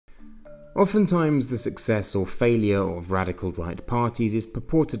Oftentimes, the success or failure of radical right parties is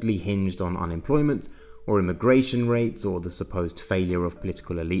purportedly hinged on unemployment or immigration rates or the supposed failure of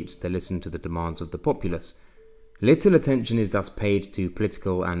political elites to listen to the demands of the populace. Little attention is thus paid to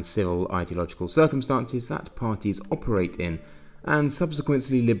political and civil ideological circumstances that parties operate in and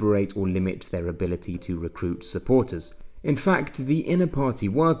subsequently liberate or limit their ability to recruit supporters. In fact, the inner party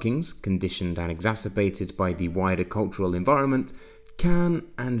workings, conditioned and exacerbated by the wider cultural environment, can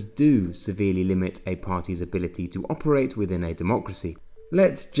and do severely limit a party's ability to operate within a democracy.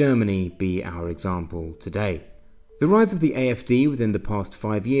 Let Germany be our example today. The rise of the AfD within the past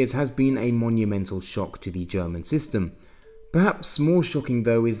 5 years has been a monumental shock to the German system. Perhaps more shocking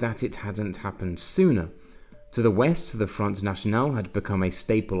though is that it hadn't happened sooner. To the west, the Front National had become a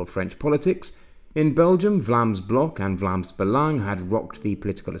staple of French politics. In Belgium, Vlaams Blok and Vlaams Belang had rocked the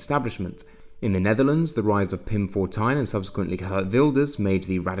political establishment. In the Netherlands, the rise of Pim Fortuyn and subsequently Geert Wilders made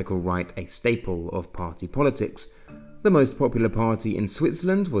the radical right a staple of party politics. The most popular party in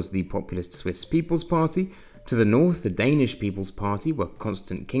Switzerland was the populist Swiss People's Party. To the north, the Danish People's Party were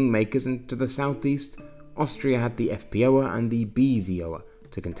constant kingmakers, and to the southeast, Austria had the FPÖ and the BZÖ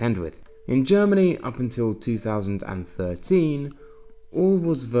to contend with. In Germany, up until 2013, all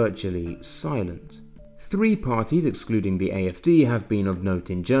was virtually silent. 3 parties, excluding the AfD, have been of note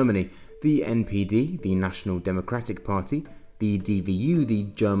in Germany: the NPD, the National Democratic Party, the DVU, the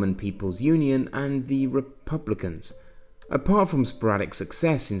German People's Union, and the Republicans. Apart from sporadic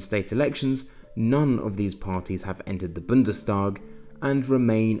success in state elections, none of these parties have entered the Bundestag and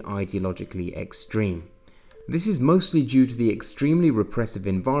remain ideologically extreme. This is mostly due to the extremely repressive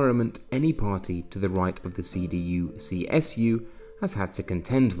environment any party to the right of the CDU-CSU has had to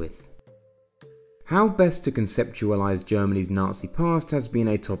contend with. How best to conceptualize Germany's Nazi past has been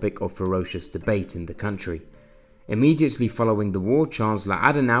a topic of ferocious debate in the country. Immediately following the war, Chancellor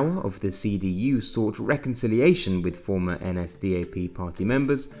Adenauer of the CDU sought reconciliation with former NSDAP party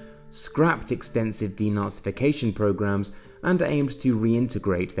members, scrapped extensive denazification programs, and aimed to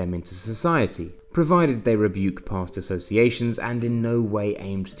reintegrate them into society, provided they rebuke past associations and in no way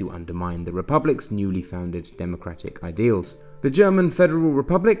aimed to undermine the Republic's newly founded democratic ideals. The German Federal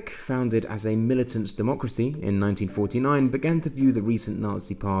Republic, founded as a militant democracy in 1949, began to view the recent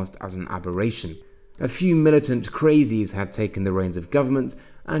Nazi past as an aberration. A few militant crazies had taken the reins of government,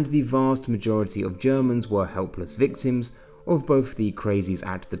 and the vast majority of Germans were helpless victims of both the crazies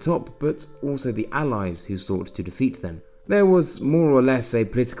at the top, but also the allies who sought to defeat them. There was more or less a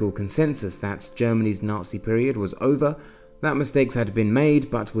political consensus that Germany's Nazi period was over, that mistakes had been made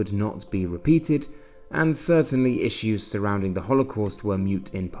but would not be repeated, and certainly issues surrounding the Holocaust were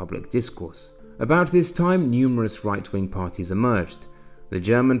mute in public discourse. About this time, numerous right-wing parties emerged. The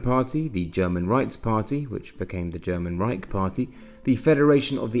German Party, the German Rights Party, which became the German Reich Party, the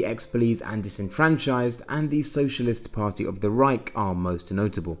Federation of the Ex-Police and Disenfranchised, and the Socialist Party of the Reich are most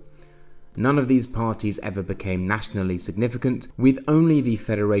notable. None of these parties ever became nationally significant, with only the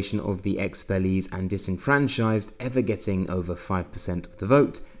Federation of the Ex-Police and Disenfranchised ever getting over 5% of the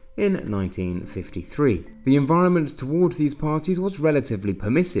vote in 1953. The environment towards these parties was relatively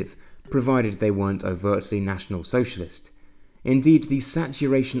permissive, provided they weren't overtly National Socialist. Indeed, the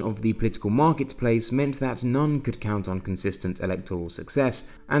saturation of the political marketplace meant that none could count on consistent electoral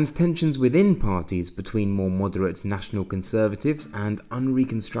success, and tensions within parties between more moderate National Conservatives and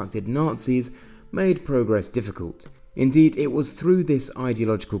unreconstructed Nazis made progress difficult. Indeed, it was through this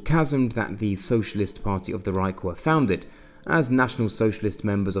ideological chasm that the Socialist Party of the Reich were founded, as National Socialist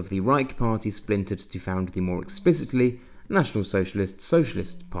members of the Reich Party splintered to found the more explicitly National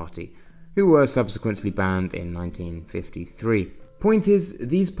Socialist Party, who were subsequently banned in 1953. Point is,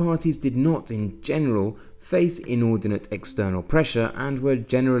 these parties did not, in general, face inordinate external pressure and were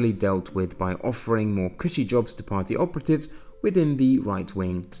generally dealt with by offering more cushy jobs to party operatives within the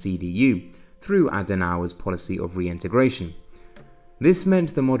right-wing CDU, through Adenauer's policy of reintegration. This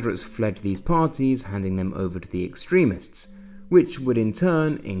meant the moderates fled these parties, handing them over to the extremists, which would in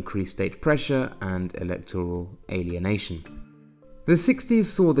turn increase state pressure and electoral alienation. The 60s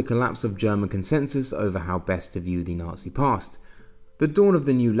saw the collapse of German consensus over how best to view the Nazi past, the dawn of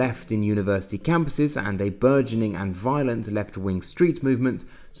the new left in university campuses, and a burgeoning and violent left-wing street movement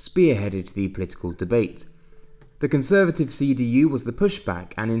spearheaded the political debate. The conservative CDU was the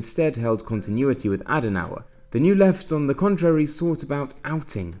pushback and instead held continuity with Adenauer. The new left, on the contrary, sought about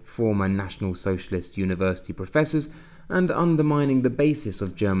outing former National Socialist university professors and undermining the basis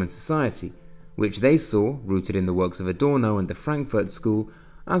of German society, which they saw, rooted in the works of Adorno and the Frankfurt School,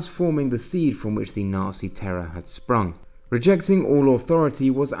 as forming the seed from which the Nazi terror had sprung. Rejecting all authority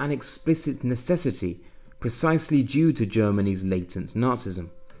was an explicit necessity, precisely due to Germany's latent Nazism.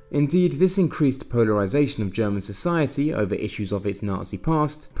 Indeed, this increased polarization of German society over issues of its Nazi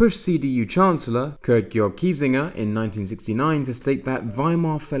past pushed CDU Chancellor Kurt-Georg Kiesinger in 1969 to state that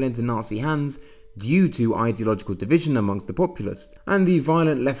Weimar fell into Nazi hands due to ideological division amongst the populists, and the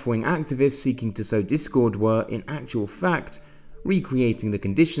violent left-wing activists seeking to sow discord were, in actual fact, recreating the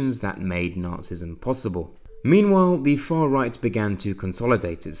conditions that made Nazism possible. Meanwhile, the far right began to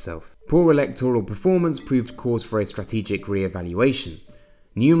consolidate itself. Poor electoral performance proved cause for a strategic re-evaluation.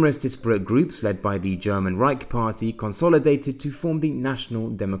 Numerous disparate groups led by the German Reich Party consolidated to form the National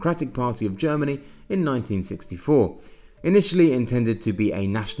Democratic Party of Germany in 1964, initially intended to be a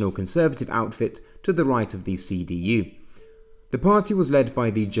national conservative outfit to the right of the CDU. The party was led by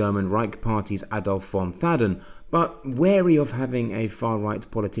the German Reich Party's Adolf von Thaden, but wary of having a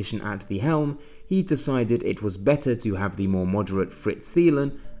far-right politician at the helm, he decided it was better to have the more moderate Fritz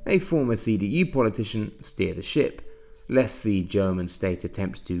Thielen, a former CDU politician, steer the ship, lest the German state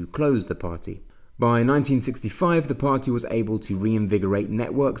attempt to close the party. By 1965, the party was able to reinvigorate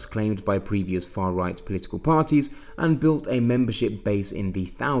networks claimed by previous far-right political parties and built a membership base in the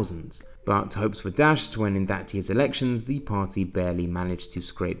thousands. But hopes were dashed when in that year's elections the party barely managed to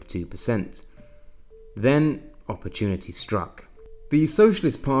scrape 2%. Then, opportunity struck. The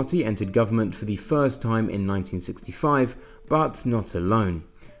Socialist Party entered government for the first time in 1965, but not alone.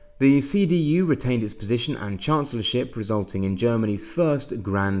 The CDU retained its position and chancellorship, resulting in Germany's first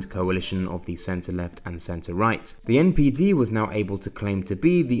grand coalition of the centre-left and centre-right. The NPD was now able to claim to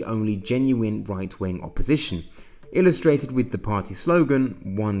be the only genuine right-wing opposition, illustrated with the party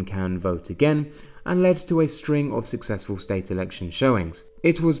slogan, "One can vote again," and led to a string of successful state election showings.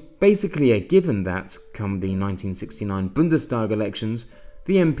 It was basically a given that, come the 1969 Bundestag elections,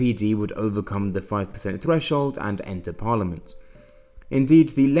 the NPD would overcome the 5% threshold and enter parliament. Indeed,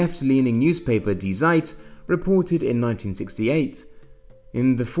 the left-leaning newspaper Die Zeit reported in 1968,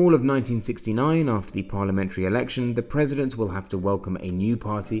 "In the fall of 1969, after the parliamentary election, the president will have to welcome a new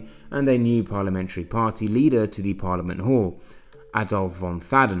party and a new parliamentary party leader to the Parliament Hall, Adolf von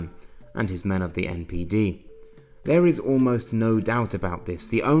Thaden, and his men of the NPD. There is almost no doubt about this.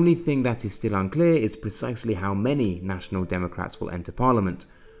 The only thing that is still unclear is precisely how many National Democrats will enter Parliament,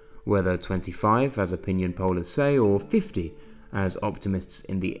 whether 25, as opinion pollers say, or 50, as optimists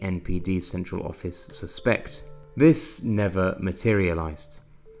in the NPD's central office suspect." This never materialized.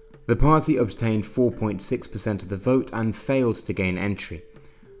 The party obtained 4.6% of the vote and failed to gain entry.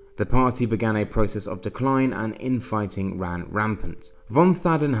 The party began a process of decline and infighting ran rampant. Von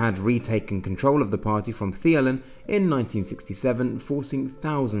Thaden had retaken control of the party from Thielen in 1967, forcing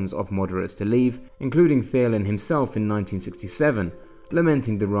thousands of moderates to leave, including Thielen himself in 1967,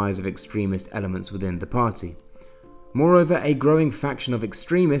 lamenting the rise of extremist elements within the party. Moreover, a growing faction of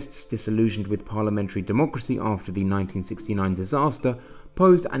extremists, disillusioned with parliamentary democracy after the 1969 disaster,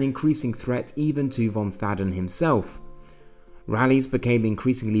 posed an increasing threat even to von Thaden himself. Rallies became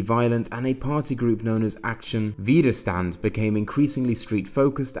increasingly violent, and a party group known as Action Widerstand became increasingly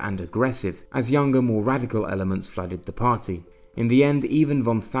street-focused and aggressive, as younger, more radical elements flooded the party. In the end, even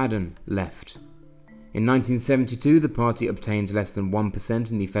von Thaden left. In 1972, the party obtained less than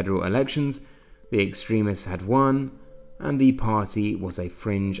 1% in the federal elections, the extremists had won, and the party was a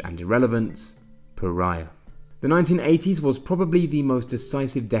fringe and irrelevant pariah. The 1980s was probably the most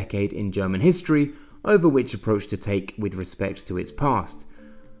decisive decade in German history over which approach to take with respect to its past.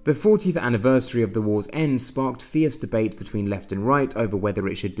 The 40th anniversary of the war's end sparked fierce debate between left and right over whether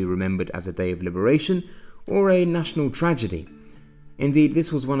it should be remembered as a day of liberation or a national tragedy. Indeed,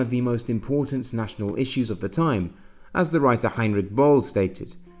 this was one of the most important national issues of the time, as the writer Heinrich Boll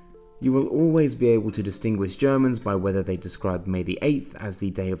stated. You will always be able to distinguish Germans by whether they describe May the 8th as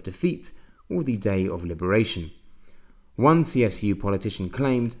the day of defeat or the day of liberation. One CSU politician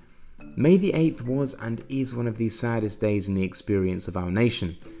claimed, "May the 8th was and is one of the saddest days in the experience of our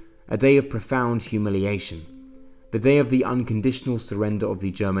nation, a day of profound humiliation. The day of the unconditional surrender of the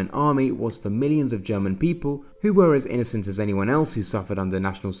German army was for millions of German people, who were as innocent as anyone else who suffered under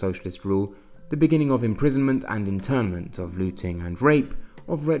National Socialist rule, the beginning of imprisonment and internment, of looting and rape,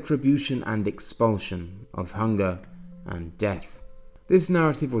 of retribution and expulsion, of hunger and death." This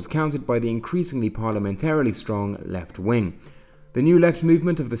narrative was countered by the increasingly parliamentarily strong left wing. The new left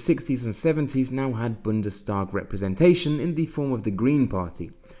movement of the 60s and 70s now had Bundestag representation in the form of the Green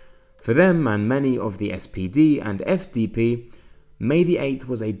Party. For them and many of the SPD and FDP, May the 8th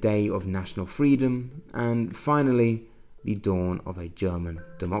was a day of national freedom and, finally, the dawn of a German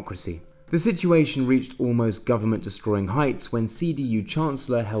democracy. The situation reached almost government-destroying heights when CDU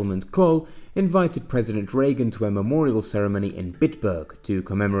Chancellor Helmut Kohl invited President Reagan to a memorial ceremony in Bitburg to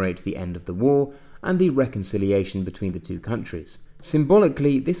commemorate the end of the war and the reconciliation between the two countries.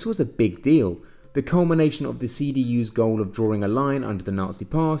 Symbolically, this was a big deal, the culmination of the CDU's goal of drawing a line under the Nazi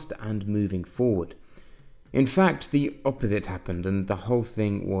past and moving forward. In fact, the opposite happened, and the whole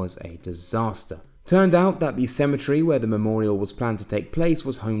thing was a disaster. Turned out that the cemetery where the memorial was planned to take place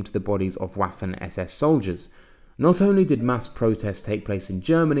was home to the bodies of Waffen-SS soldiers. Not only did mass protests take place in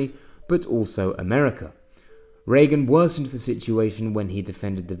Germany, but also America. Reagan worsened the situation when he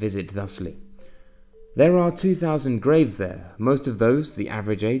defended the visit thusly. There are 2,000 graves there, most of those, the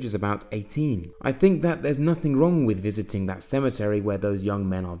average age is about 18. I think that there's nothing wrong with visiting that cemetery where those young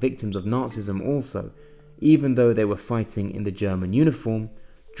men are victims of Nazism also, even though they were fighting in the German uniform,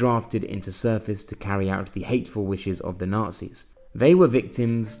 drafted into service to carry out the hateful wishes of the Nazis. They were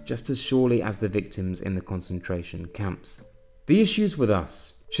victims just as surely as the victims in the concentration camps. The issues with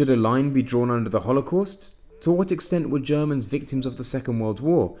us. Should a line be drawn under the Holocaust? To what extent were Germans victims of the Second World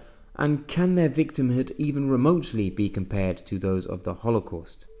War? And can their victimhood even remotely be compared to those of the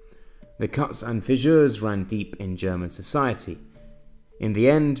Holocaust? The cuts and fissures ran deep in German society. In the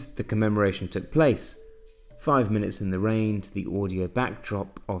end, the commemoration took place. 5 minutes in the rain to the audio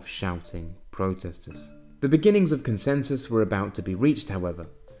backdrop of shouting protesters. The beginnings of consensus were about to be reached, however.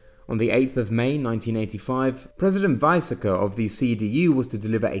 On the 8th of May 1985, President Weizsäcker of the CDU was to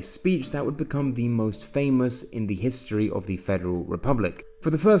deliver a speech that would become the most famous in the history of the Federal Republic.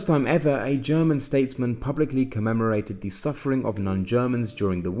 For the first time ever, a German statesman publicly commemorated the suffering of non-Germans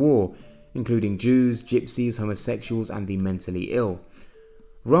during the war, including Jews, gypsies, homosexuals, and the mentally ill.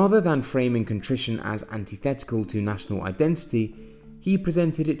 Rather than framing contrition as antithetical to national identity, he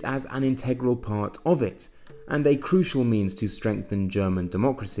presented it as an integral part of it, and a crucial means to strengthen German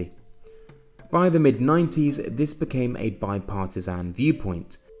democracy. By the mid-90s, this became a bipartisan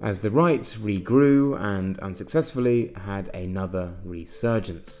viewpoint, as the right regrew and, unsuccessfully, had another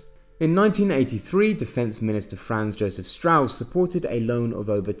resurgence. In 1983, Defense Minister Franz Josef Strauss supported a loan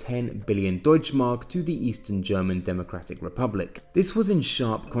of over 10 billion Deutschmark to the Eastern German Democratic Republic. This was in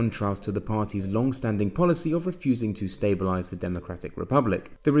sharp contrast to the party's long-standing policy of refusing to stabilize the Democratic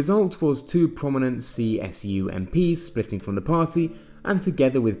Republic. The result was two prominent CSU MPs splitting from the party, and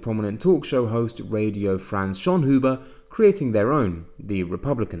together with prominent talk show host Radio Franz Schonhuber, creating their own, the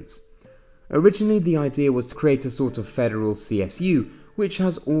Republicans. Originally, the idea was to create a sort of federal CSU, which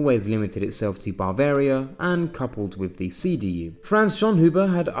has always limited itself to Bavaria and coupled with the CDU. Franz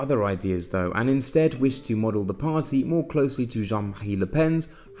Schonhuber had other ideas though, and instead wished to model the party more closely to Jean-Marie Le Pen's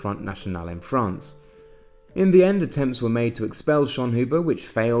Front National in France. In the end, attempts were made to expel Schonhuber, which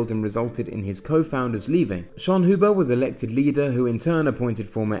failed and resulted in his co-founders leaving. Schonhuber was elected leader, who in turn appointed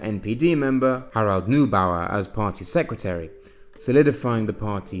former NPD member Harald Neubauer as party secretary, solidifying the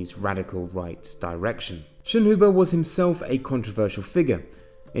party's radical right direction. Schonhuber was himself a controversial figure.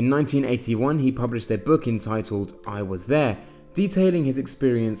 In 1981, he published a book entitled I Was There, detailing his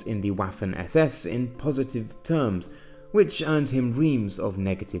experience in the Waffen-SS in positive terms, which earned him reams of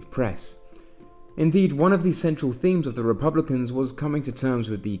negative press. Indeed, one of the central themes of the Republicans was coming to terms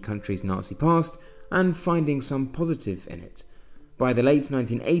with the country's Nazi past and finding some positive in it. By the late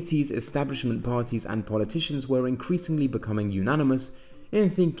 1980s, establishment parties and politicians were increasingly becoming unanimous in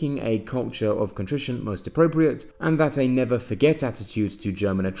thinking a culture of contrition most appropriate, and that a never-forget attitude to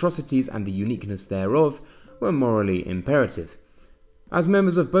German atrocities and the uniqueness thereof were morally imperative. As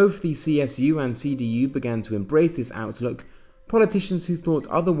members of both the CSU and CDU began to embrace this outlook, politicians who thought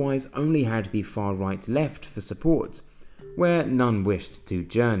otherwise only had the far-right left for support, where none wished to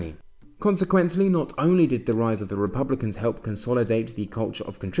journey. Consequently, not only did the rise of the Republicans help consolidate the culture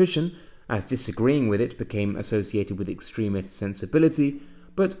of contrition, as disagreeing with it became associated with extremist sensibility,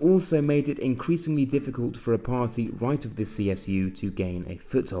 but also made it increasingly difficult for a party right of the CSU to gain a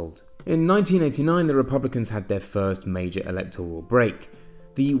foothold. In 1989, the Republicans had their first major electoral break.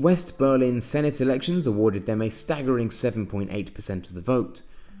 The West Berlin Senate elections awarded them a staggering 7.8% of the vote.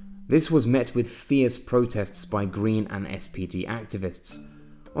 This was met with fierce protests by Green and SPD activists.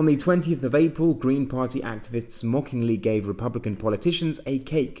 On the 20th of April, Green Party activists mockingly gave Republican politicians a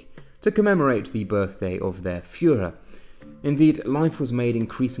cake to commemorate the birthday of their Führer. Indeed, life was made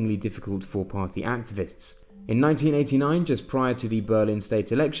increasingly difficult for party activists. In 1989, just prior to the Berlin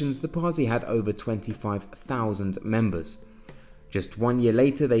state elections, the party had over 25,000 members. Just 1 year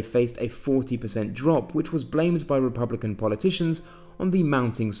later, they faced a 40% drop, which was blamed by Republican politicians on the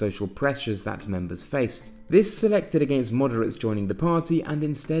mounting social pressures that members faced. This selected against moderates joining the party and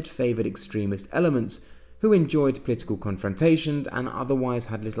instead favoured extremist elements, who enjoyed political confrontation and otherwise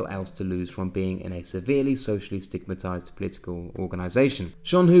had little else to lose from being in a severely socially stigmatized political organisation.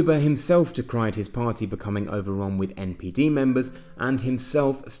 Schonhuber himself decried his party becoming overrun with NPD members and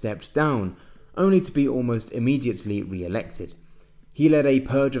himself stepped down, only to be almost immediately re-elected. He led a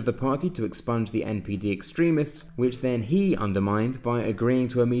purge of the party to expunge the NPD extremists, which then he undermined by agreeing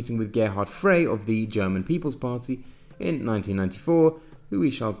to a meeting with Gerhard Frey of the German People's Party in 1994, who we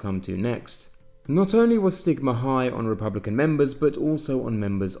shall come to next. Not only was stigma high on Republican members, but also on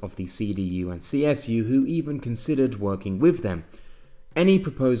members of the CDU and CSU who even considered working with them. Any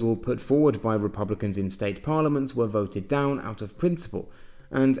proposal put forward by Republicans in state parliaments were voted down out of principle,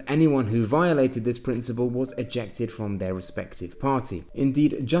 and anyone who violated this principle was ejected from their respective party.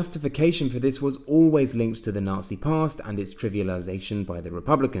 Indeed, justification for this was always linked to the Nazi past and its trivialization by the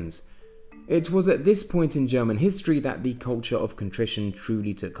Republicans. It was at this point in German history that the culture of contrition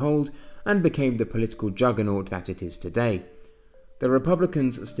truly took hold and became the political juggernaut that it is today. The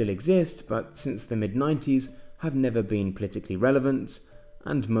Republicans still exist, but since the mid-90s have never been politically relevant,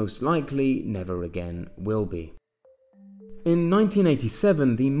 and most likely never again will be. In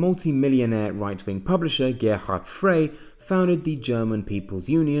 1987, the multi-millionaire right-wing publisher Gerhard Frey founded the German People's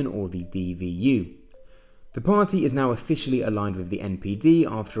Union, or the DWU. The party is now officially aligned with the NPD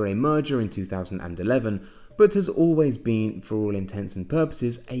after a merger in 2011, but has always been, for all intents and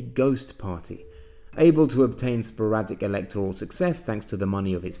purposes, a ghost party, able to obtain sporadic electoral success thanks to the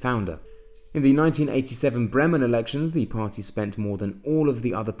money of its founder. In the 1987 Bremen elections, the party spent more than all of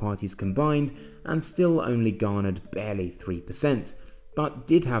the other parties combined and still only garnered barely 3%, but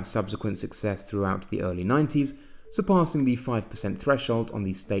did have subsequent success throughout the early 90s, surpassing the 5% threshold on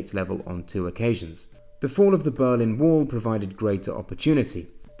the state level on 2 occasions. The fall of the Berlin Wall provided greater opportunity.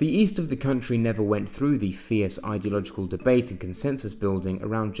 The east of the country never went through the fierce ideological debate and consensus building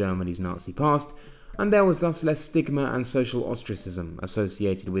around Germany's Nazi past, and there was thus less stigma and social ostracism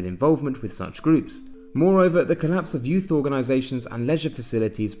associated with involvement with such groups. Moreover, the collapse of youth organizations and leisure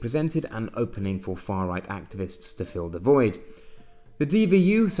facilities presented an opening for far-right activists to fill the void. The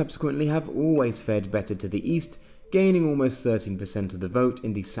DWU subsequently have always fared better to the east, gaining almost 13% of the vote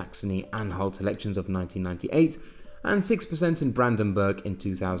in the Saxony-Anhalt elections of 1998 and 6% in Brandenburg in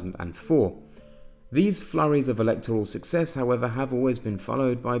 2004. These flurries of electoral success, however, have always been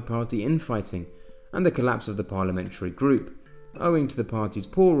followed by party infighting and the collapse of the parliamentary group, owing to the party's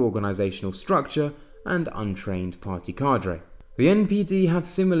poor organisational structure and untrained party cadre. The NPD have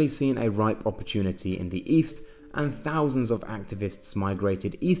similarly seen a ripe opportunity in the east, and thousands of activists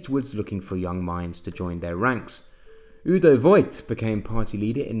migrated eastwards looking for young minds to join their ranks. Udo Voigt became party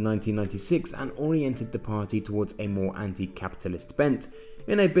leader in 1996 and oriented the party towards a more anti-capitalist bent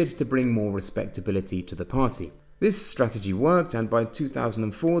in a bid to bring more respectability to the party. This strategy worked, and by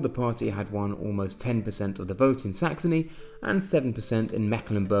 2004 the party had won almost 10% of the vote in Saxony and 7% in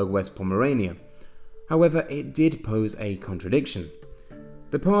Mecklenburg-West Pomerania. However, it did pose a contradiction.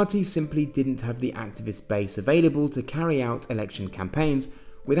 The party simply didn't have the activist base available to carry out election campaigns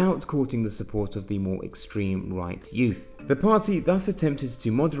without courting the support of the more extreme right youth. The party thus attempted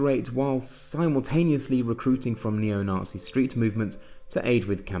to moderate while simultaneously recruiting from neo-Nazi street movements to aid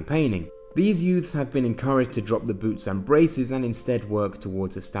with campaigning. These youths have been encouraged to drop the boots and braces and instead work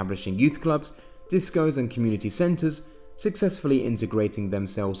towards establishing youth clubs, discos and community centres, successfully integrating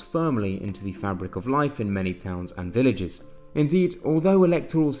themselves firmly into the fabric of life in many towns and villages. Indeed, although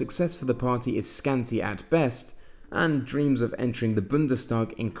electoral success for the party is scanty at best, and dreams of entering the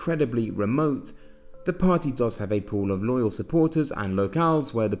Bundestag incredibly remote, the party does have a pool of loyal supporters and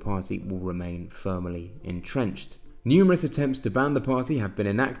locales where the party will remain firmly entrenched. Numerous attempts to ban the party have been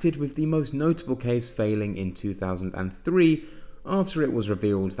enacted, with the most notable case failing in 2003 after it was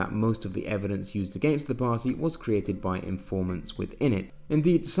revealed that most of the evidence used against the party was created by informants within it.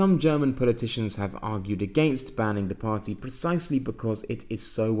 Indeed, some German politicians have argued against banning the party precisely because it is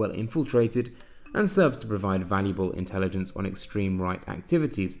so well infiltrated and serves to provide valuable intelligence on extreme right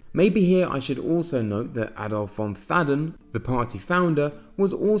activities. Maybe here I should also note that Adolf von Thaden, the party founder,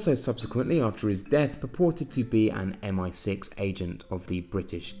 was also subsequently after his death purported to be an MI6 agent of the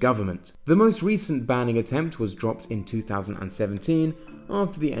British government. The most recent banning attempt was dropped in 2017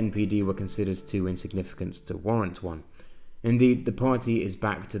 after the NPD were considered too insignificant to warrant one. Indeed, the party is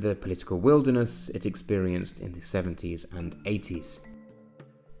back to the political wilderness it experienced in the 70s and 80s.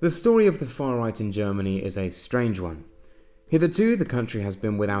 The story of the far right in Germany is a strange one. Hitherto, the country has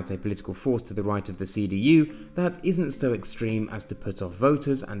been without a political force to the right of the CDU that isn't so extreme as to put off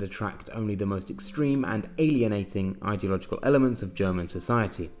voters and attract only the most extreme and alienating ideological elements of German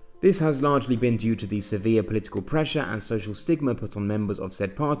society. This has largely been due to the severe political pressure and social stigma put on members of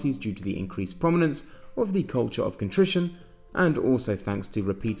said parties due to the increased prominence of the culture of contrition, and also thanks to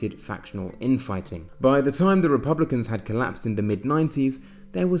repeated factional infighting. By the time the Republicans had collapsed in the mid-90s,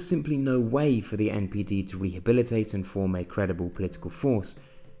 there was simply no way for the NPD to rehabilitate and form a credible political force.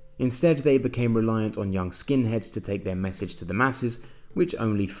 Instead, they became reliant on young skinheads to take their message to the masses, which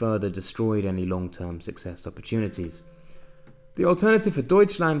only further destroyed any long-term success opportunities. The Alternative for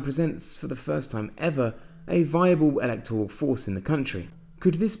Deutschland presents, for the first time ever, a viable electoral force in the country.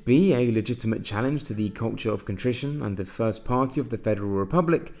 Could this be a legitimate challenge to the culture of contrition and the first party of the Federal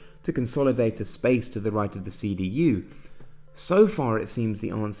Republic to consolidate a space to the right of the CDU? So far it seems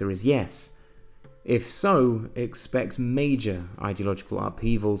the answer is yes. If so, expect major ideological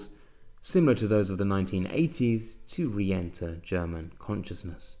upheavals, similar to those of the 1980s, to re-enter German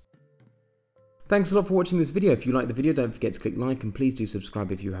consciousness. Thanks a lot for watching this video. If you liked the video, don't forget to click like, and please do subscribe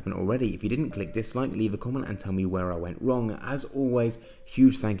if you haven't already. If you didn't, click dislike, leave a comment and tell me where I went wrong. As always,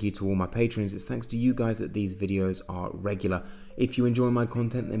 huge thank you to all my patrons. It's thanks to you guys that these videos are regular. If you enjoy my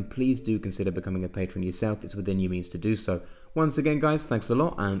content, then please do consider becoming a patron yourself. It's within your means to do so. Once again guys, thanks a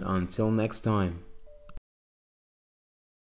lot, and until next time.